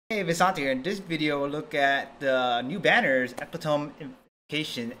Hey, Visant here. In this video, we'll look at the new banners, Epitome,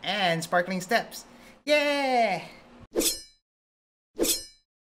 Invocation, and Sparkling Steps. Yeah!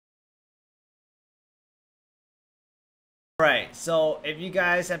 Alright, so if you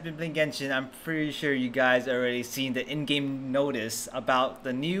guys have been playing Genshin, I'm pretty sure you guys already seen the in-game notice about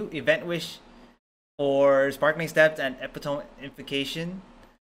the new event wish for Sparkling Steps and Epitome Invocation.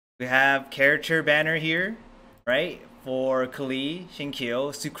 We have character banner here, right? For Klee, Shinkyo,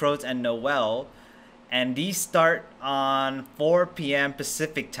 Sucrose, and Noelle. And these start on 4 p.m.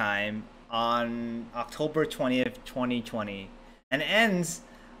 Pacific time on October 20th, 2020. And ends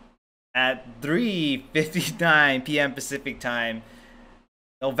at 3:59 p.m. Pacific time,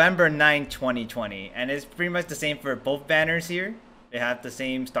 November 9th, 2020. And it's pretty much the same for both banners here. They have the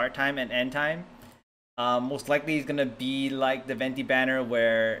same start time and end time. Most likely it's gonna be like the Venti banner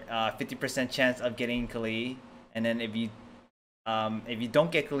where 50% chance of getting Klee, and then if you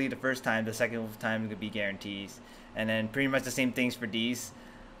don't get Klee the first time, the second time could be guarantees, and then pretty much the same things for these.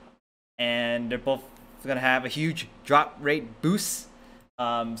 And they're both gonna have a huge drop rate boost.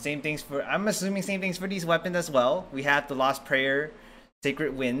 Same things for, I'm assuming same things for these weapons as well. We have the Lost Prayer,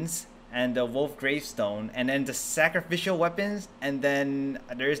 Sacred Winds, and the Wolf Gravestone, and then the sacrificial weapons, and then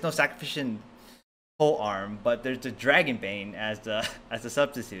there is no sacrificial pole arm, but there's the Dragon Bane as the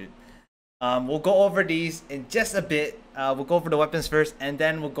substitute. We'll go over these in just a bit. We'll go over the weapons first, and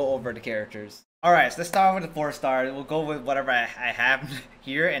then we'll go over the characters. Alright, so let's start with the 4-star. We'll go with whatever I have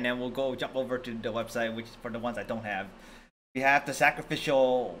here, and then we'll jump over to the website, which is for the ones I don't have. We have the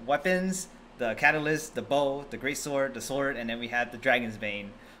sacrificial weapons, the catalyst, the bow, the greatsword, the sword, and then we have the Dragon's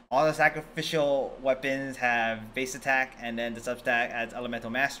Bane. All the sacrificial weapons have base attack, and then the substack adds elemental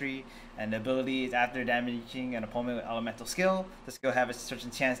mastery, and the ability is after damaging an opponent with elemental skill, the skill has a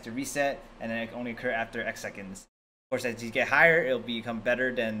certain chance to reset, and then it can only occur after X seconds. Of course, as you get higher, it'll become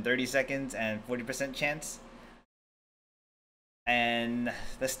better than 30 seconds and 40% chance. And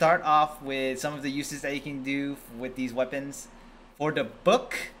let's start off with some of the uses that you can do with these weapons. For the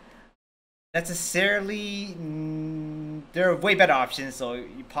book, necessarily there are way better options, so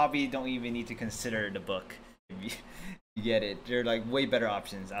you probably don't even need to consider the book if you get it. There are like way better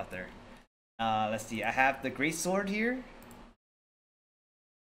options out there. Let's see, I have the greatsword here.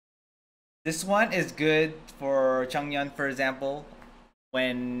 This one is good for Chongyun, for example.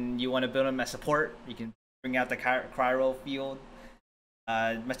 When you want to build him as support, you can bring out the cryo field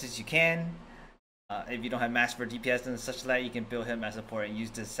as much as you can. If you don't have max for DPS and such like, you can build him as support and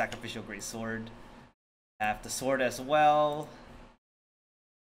use the sacrificial great sword. I have the sword as well.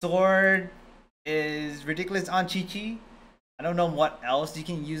 Sword is ridiculous on Chi-Chi. I don't know what else you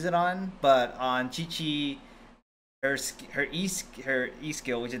can use it on, but on Chi-Chi, her E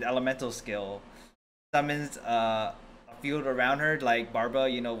skill, which is the elemental skill, summons a field around her, like Barba,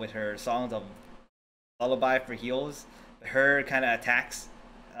 you know, with her songs of lullaby for heals. Her kind of attacks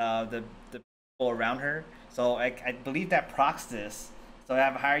the people around her, so I believe that procs this, so I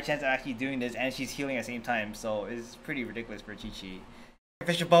have a higher chance of actually doing this, and she's healing at the same time, so it's pretty ridiculous for Chi-Chi.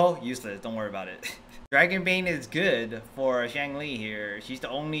 Fisher Bow, useless, don't worry about it. Dragon Bane is good for Xiangli here. She's the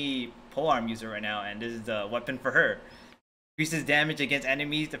only polearm user right now, and this is the weapon for her. Increases damage against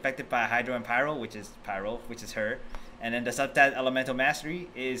enemies affected by Hydro and Pyro, which is her. And then the substat Elemental Mastery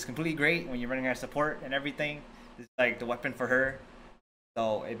is completely great when you're running her support and everything. It's like the weapon for her,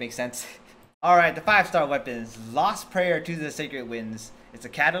 so it makes sense. Alright, the 5-star weapons. Lost Prayer to the Sacred Winds. It's a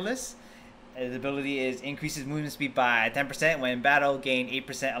catalyst. Its ability is increases movement speed by 10% when in battle, gain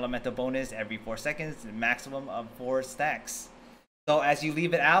 8% elemental bonus every 4 seconds, a maximum of 4 stacks. So as you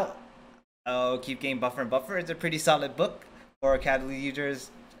leave it out, keep getting buffer and buffer. It's a pretty solid book for catalyst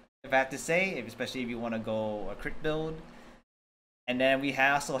users, if I have to say, especially if you want to go a crit build. And then we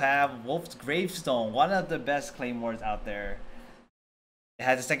also have Wolf's Gravestone, one of the best claymores out there. It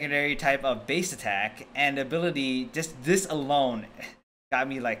has a secondary type of base attack, and the ability, just this alone got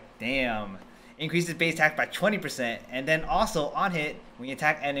me like, damn. Increases base attack by 20%, and then also on hit, when you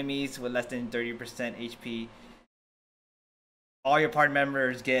attack enemies with less than 30% HP, all your party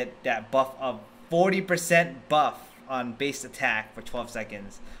members get that buff of 40% buff on base attack for 12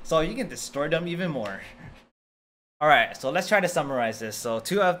 seconds. So you can destroy them even more. Alright, so let's try to summarize this. So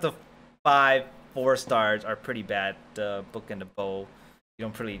 2 of the 5 4-stars are pretty bad, the book and the bow.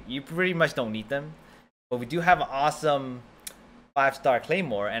 You pretty much don't need them. But we do have an awesome 5-star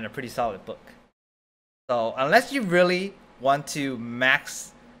Claymore and a pretty solid book. So unless you really want to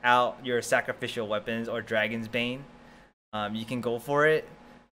max out your sacrificial weapons or Dragon's Bane, you can go for it.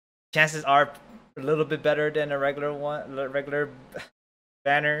 Chances are a little bit better than a regular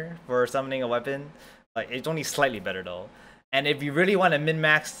banner for summoning a weapon. Like, it's only slightly better though. And if you really want to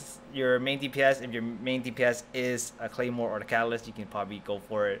min-max your main DPS, if your main DPS is a Claymore or the Catalyst, you can probably go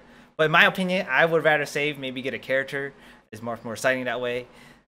for it. But in my opinion, I would rather save, maybe get a character. It's much more exciting that way.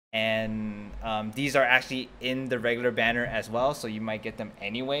 And these are actually in the regular banner as well, so you might get them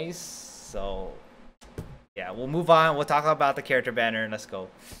anyways. So yeah, we'll move on. We'll talk about the character banner. Let's go.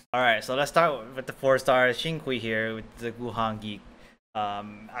 All right, so let's start with the 4-star Xinkui here with the Guhan Geek.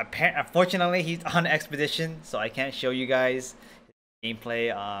 Unfortunately, he's on expedition, so I can't show you guys his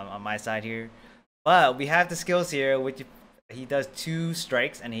gameplay on my side here. But we have the skills here, which he does 2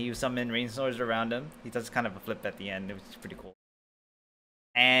 strikes, and he summons rain swords around him. He does kind of a flip at the end, which is pretty cool.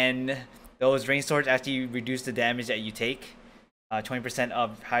 And those rain swords actually reduce the damage that you take. 20%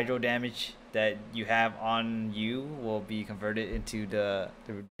 of hydro damage that you have on you will be converted into the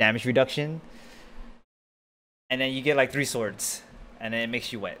damage reduction. And then you get like 3 swords, and then it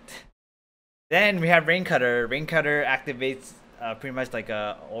makes you wet. Then we have Rain Cutter. Rain Cutter activates pretty much like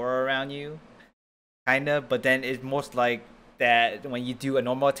a aura around you, kinda. But then it's most like that when you do a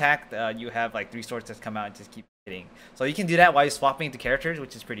normal attack, you have like 3 swords that come out and just keep hitting. So you can do that while you're swapping the characters,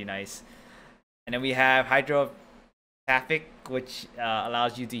 which is pretty nice. And then we have Hydropathic, which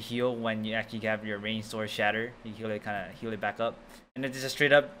allows you to heal when you actually have your range sword shatter. You heal it back up, and it just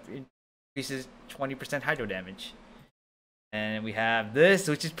straight up increases 20% hydro damage. And we have this,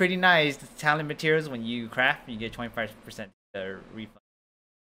 which is pretty nice. The talent materials, when you craft, you get 25% refund.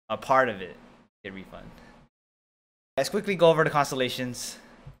 A part of it, you get refund. Let's quickly go over the constellations.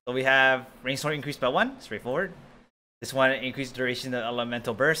 So we have range sword increased by 1, straightforward. This one increases duration of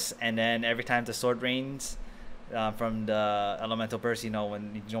elemental bursts, and then every time the sword rains from the elemental burst, you know,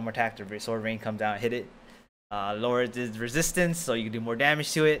 when you normal attack, the sword rain comes down and hit it. Lowers the resistance, so you can do more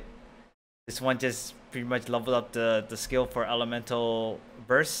damage to it. This one just pretty much leveled up the skill for elemental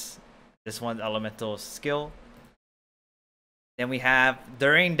bursts. This one's elemental skill. Then we have,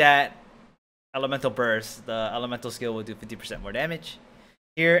 during that elemental burst, the elemental skill will do 50% more damage.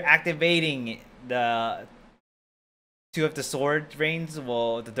 Here, activating the 2 of the sword rains, the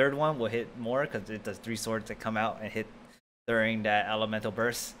 3rd one will hit more because it does 3 swords that come out and hit during that elemental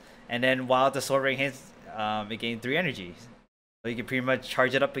burst. And then while the sword rain hits, it gains 3 energy. So you can pretty much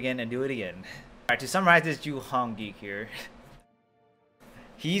charge it up again and do it again. Alright, to summarize this Guhan Geek here.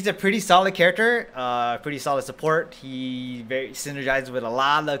 He's a pretty solid character, pretty solid support. He very synergizes with a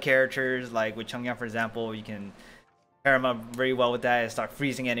lot of characters, like with Chungyang, for example. You can pair him up very well with that and start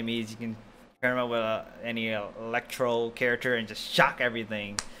freezing enemies. You can pair him up with any electro character and just shock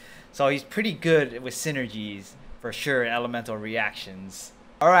everything. So he's pretty good with synergies for sure and elemental reactions.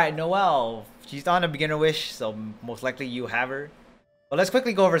 Alright, Noelle. She's on a beginner wish, so most likely you have her. But let's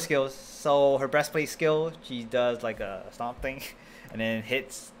quickly go over skills. So her breastplate skill, she does like a stomp thing, and then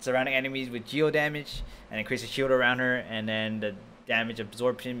hits surrounding enemies with geo damage, and it creates a shield around her, and then the damage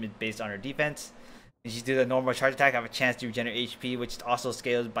absorption is based on her defense. And she does a normal charge attack, have a chance to regenerate HP, which also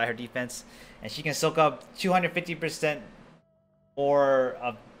scales by her defense. And she can soak up 250% more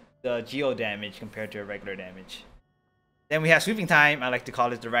of the geo damage compared to her regular damage. Then we have Sweeping Time. I like to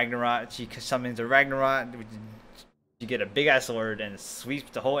call it the Ragnarok. She summons the Ragnarok. You get a big ass sword and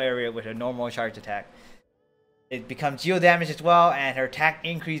sweeps the whole area with a normal charge attack. It becomes geo damage as well, and her attack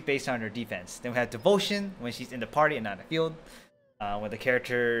increases based on her defense. Then we have Devotion when she's in the party and not in the field. When the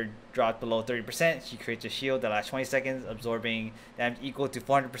character drops below 30%, she creates a shield that lasts 20 seconds, absorbing damage equal to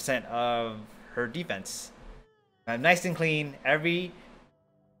 400% of her defense. Nice and clean.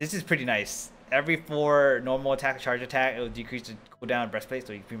 This is pretty nice. Every 4 normal attack, charge attack, it will decrease the cooldown of breastplate,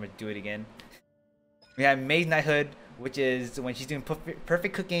 so you can pretty much do it again. We have Mage Knighthood, which is when she's doing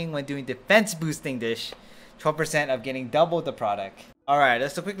perfect cooking when doing defense boosting dish, 12% of getting double the product. Alright,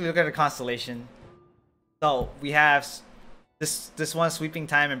 let's quickly look at the constellation. So we have this one, Sweeping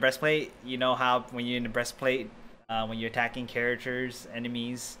Time and breastplate. You know how when you're in the breastplate, when you're attacking characters,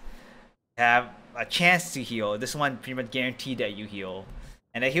 enemies, you have a chance to heal. This one pretty much guaranteed that you heal.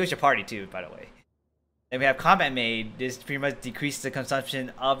 And it heals your party too, by the way. Then we have Combat Made. This pretty much decreases the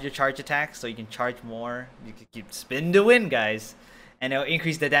consumption of your charge attack, so you can charge more. You can keep spin to win, guys. And it'll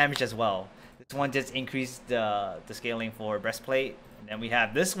increase the damage as well. This one just increased the scaling for breastplate. And then we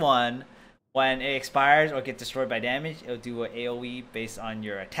have this one. When it expires or gets destroyed by damage, it'll do an AoE based on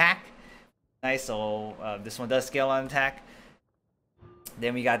your attack. Nice, so this one does scale on attack.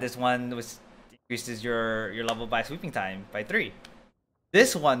 Then we got this one, which increases your level by Sweeping Time by 3.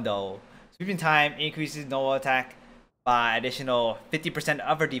 This one though, Sweeping Time increases normal attack by additional 50%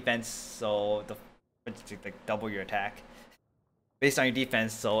 of her defense, so like double your attack based on your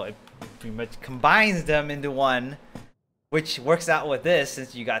defense. So it pretty much combines them into one, which works out with this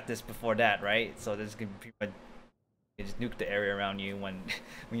since you got this before that, right? So this can pretty much You just nuke the area around you when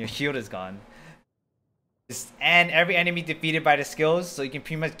when your shield is gone. And every enemy defeated by the skills, so you can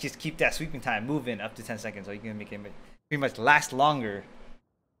pretty much just keep that sweeping time moving up to 10 seconds, so you can make it pretty much last longer.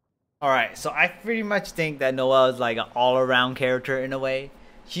 Alright, so I pretty much think that Noelle is like an all-around character in a way.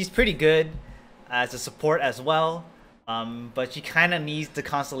 She's pretty good as a support as well, but she kind of needs the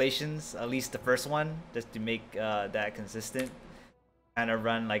constellations, at least the first one, just to make that consistent. Kind of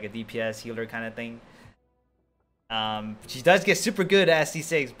run like a DPS healer kind of thing. She does get super good at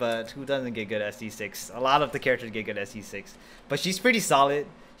SC6, but who doesn't get good at SC6? A lot of the characters get good at SC6, but she's pretty solid.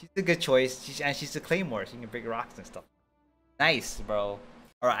 She's a good choice, and she's a claymore. She can break rocks and stuff. Nice, bro.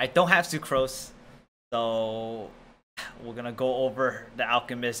 Alright, I don't have Sucrose, so we're gonna go over the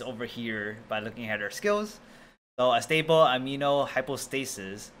Alchemist over here by looking at her skills. So a stable amino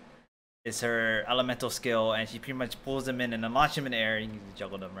hypostasis is her elemental skill, and she pretty much pulls them in and then launches them in the air. You can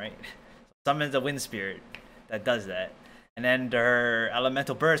juggle them, right? Summons a wind spirit that does that. And then her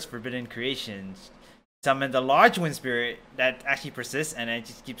elemental burst, forbidden creation, summons a large wind spirit that actually persists, and then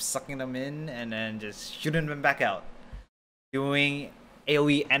just keeps sucking them in and then just shooting them back out, doing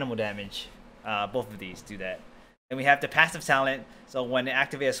AoE animal damage. Both of these do that. Then we have the passive talent. So when they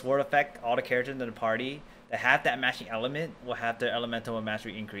activate a sword effect, all the characters in the party that have that matching element will have their elemental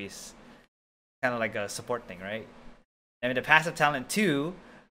mastery increase. Kind of like a support thing, right? And the passive talent 2,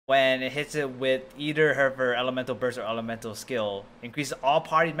 when it hits it with either her elemental burst or elemental skill, increases all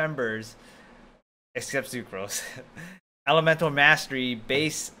party members except Sucrose elemental mastery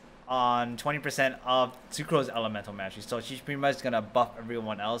based on 20% of Sucrose elemental mastery. So she's pretty much gonna buff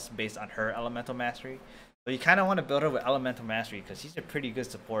everyone else based on her elemental mastery. So you kind of want to build her with elemental mastery because she's a pretty good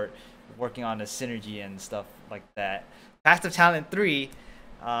support, working on the synergy and stuff like that. Passive talent 3,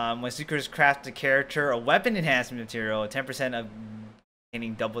 when Sucrose crafts a character a weapon enhancement material, 10% of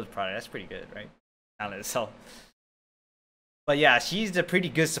gaining double the product. That's pretty good, right? Talent itself. But yeah, she's a pretty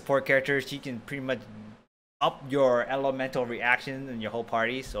good support character. She can pretty much up your elemental reactions in your whole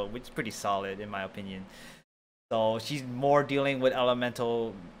party, so which is pretty solid in my opinion. So she's more dealing with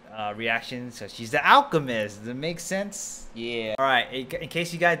elemental reactions. So she's the alchemist. Does it make sense? Yeah. All right. In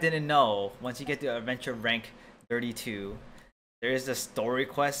case you guys didn't know, once you get to adventure rank 32, there is a story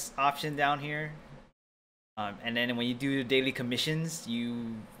quest option down here. And then when you do the daily commissions,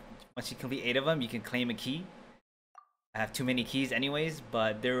 once you complete 8 of them, you can claim a key. I have too many keys anyways,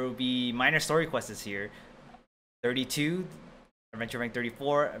 but there will be minor story quests here. 32, adventure rank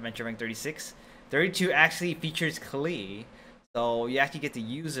 34, adventure rank 36. 32 actually features Klee, so you actually get to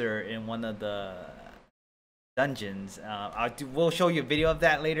use her in one of the dungeons. We'll show you a video of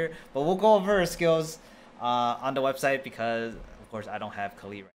that later, but we'll go over her skills on the website because, of course, I don't have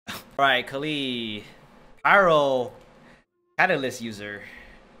Klee right now. Alright, Klee, Pyro Catalyst user.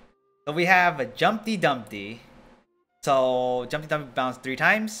 So we have a Jumpty Dumpty. So Jumpty Dumpty bounces 3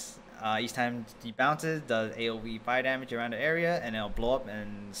 times. Each time he bounces, does AoE fire damage around the area, and it'll blow up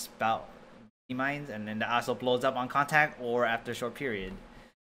and spout mines, and then that also blows up on contact or after a short period.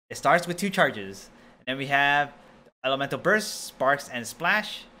 It starts with 2 charges. And then we have Elemental Burst, Sparks, and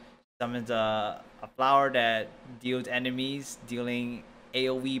Splash. Summons a flower that deals enemies, dealing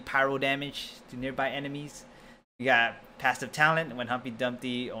AoE pyro damage to nearby enemies. We got Passive Talent. When Humpty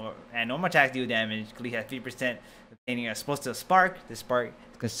Dumpty and normal attacks deal damage, Klee has 3% containing a explosive spark. This spark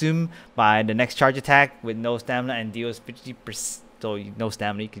is consumed by the next charge attack with no stamina and deals 50%. So no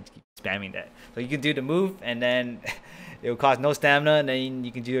stamina, you can keep spamming that. So you can do the move, and then it will cost no stamina, and then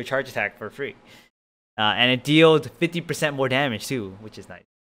you can do a charge attack for free. And it deals 50% more damage too, which is nice.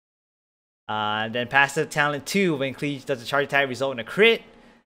 Then Passive Talent 2, when Klee does a charge attack, result in a crit.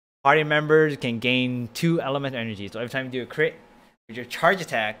 Party members can gain 2 elemental energy. So every time you do a crit with your charge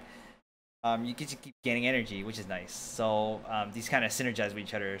attack, you get to keep gaining energy, which is nice. So these kind of synergize with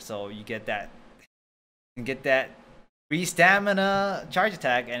each other. So you get that, free stamina charge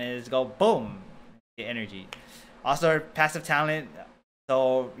attack, and it's go boom, get energy. Also passive talent,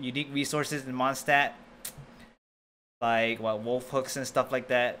 so unique resources in Mondstadt, like wolf hooks and stuff like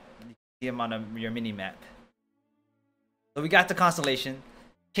that. You can see them on your mini map. So we got the constellation.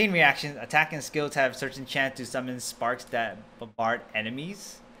 Chain reactions. Attack and skills have certain chance to summon sparks that bombard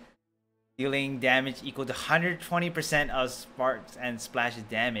enemies, dealing damage equal to 120% of sparks and splash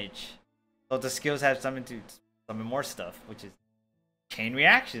damage. So the skills have something to summon more stuff, which is chain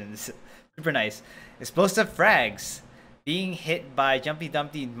reactions. Super nice. Explosive frags. Being hit by Jumpy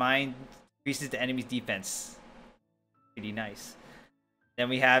Dumpty mine increases the enemy's defense. Pretty nice. Then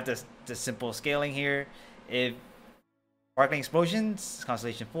we have the simple scaling here. If Sparkling Explosions,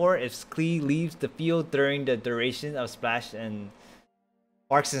 Constellation 4. If Klee leaves the field during the duration of Splash and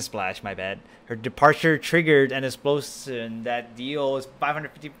Sparks and Splash, my bad. Her departure triggered an explosion that deals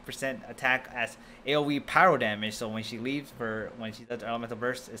 550% attack as AoE pyro damage. So when she leaves, when she does her elemental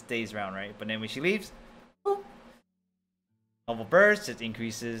burst, it stays around, right? But then when she leaves, boom, level burst, it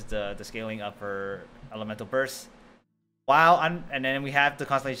increases the scaling of her elemental burst. And then we have the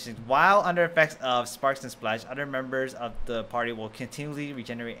constellation. While under effects of Sparks and Splash, other members of the party will continually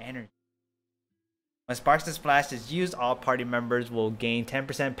regenerate energy. When Sparks and Splash is used, all party members will gain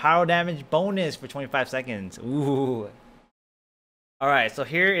 10% power damage bonus for 25 seconds. Ooh. Alright, so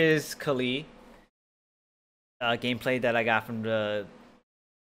here is Klee. Gameplay that I got from when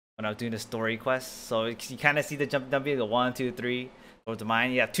I was doing the story quest. So you kind of see the jump down, the 1, 2, 3. Go to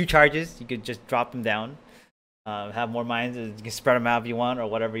mine. You have 2 charges. You could just drop them down. Have more mines. You can spread them out if you want, or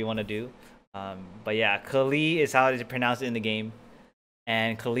whatever you want to do. But yeah, Klee is how it's pronounced in the game.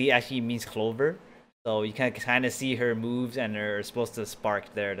 And Klee actually means clover. So you can kind of see her moves, and they're supposed to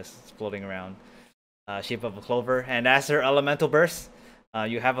spark there that's floating around. Shape of a clover. And that's her elemental burst.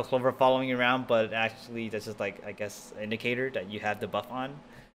 You have a clover following you around, but actually that's just like, I guess, an indicator that you have the buff on.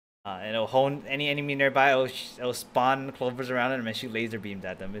 And it'll hone any enemy nearby. It'll spawn clovers around them and shoot laser beams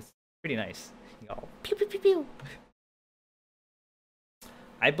at them. It's pretty nice. You go, pew, pew, pew, pew.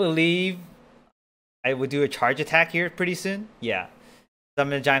 I believe I would do a charge attack here pretty soon. Yeah.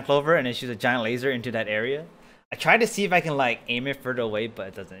 Summon a giant clover and then shoot a giant laser into that area. I tried to see if I can like aim it further away, but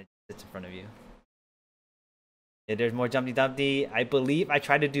it doesn't. It sits in front of you. Yeah, there's more Jumpty Dumpty. I believe I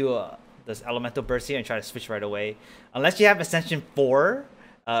tried to do this elemental burst here and try to switch right away. Unless you have Ascension 4,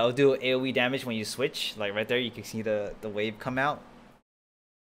 it'll do AoE damage when you switch. Like right there, you can see the wave come out.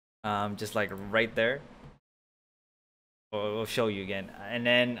 Just like right there. We'll show you again. And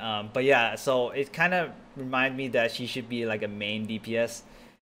then, but yeah, so it kind of reminds me that she should be like a main DPS.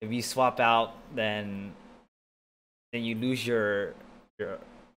 If you swap out, then you lose your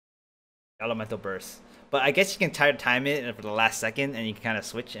elemental burst. But I guess you can try to time it for the last second, and you can kind of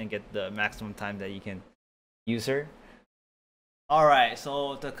switch and get the maximum time that you can use her. Alright,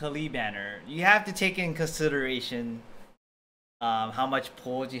 so the Klee banner. You have to take in consideration how much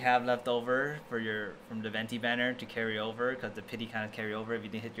pulls you have left over from the Venti banner to carry over, because the pity kind of carry over if you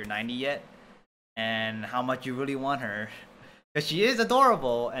didn't hit your 90 yet, and how much you really want her, because she is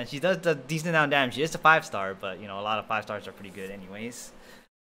adorable and she does the decent amount of damage. She is a 5-star, but you know, a lot of 5-stars are pretty good anyways.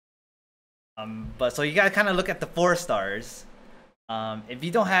 But so you gotta kind of look at the 4-stars. If you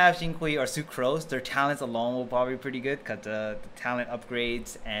don't have Xinghui or Sucrose, their talents alone will probably be pretty good, because the talent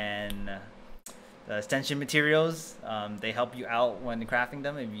upgrades and the extension materials, they help you out when crafting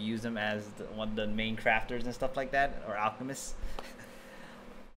them if you use them as one of the main crafters and stuff like that, or alchemists.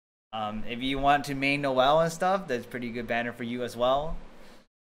 If you want to main Noelle and stuff, that's a pretty good banner for you as well.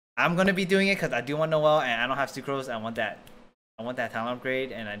 I'm gonna be doing it because I do want Noelle and I don't have Sucrose. I want that talent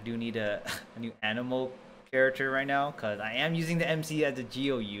upgrade, and I do need a new animal character right now because I am using the MC as a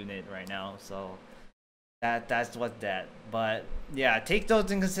Geo unit right now. So that's what's that. But yeah, take those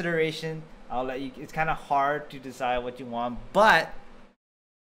in consideration. I'll let you. It's kind of hard to decide what you want, but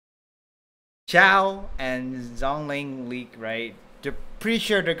Xiao and Zhongling leak, right? They're pretty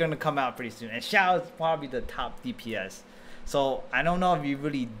sure they're gonna come out pretty soon, and Xiao is probably the top DPS. So I don't know if you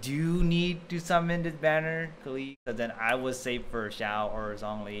really do need to summon this banner, Klee, because then I would save for Xiao or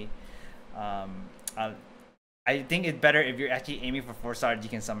Zhongli. I think it's better if you're actually aiming for 4-stars, you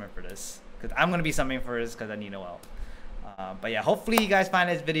can summon for this, because I'm gonna be summoning for this because I need Noelle. But yeah, hopefully you guys find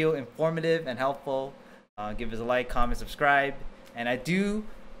this video informative and helpful. Give us a like, comment, subscribe, and I do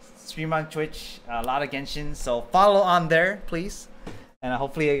stream on Twitch a lot of Genshin, so follow on there, please. And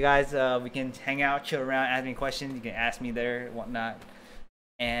hopefully you guys, we can hang out, chill around, ask me questions. You can ask me there, whatnot.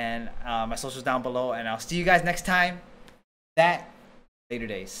 And my socials down below, and I'll see you guys next time. Later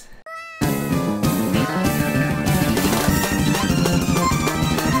days.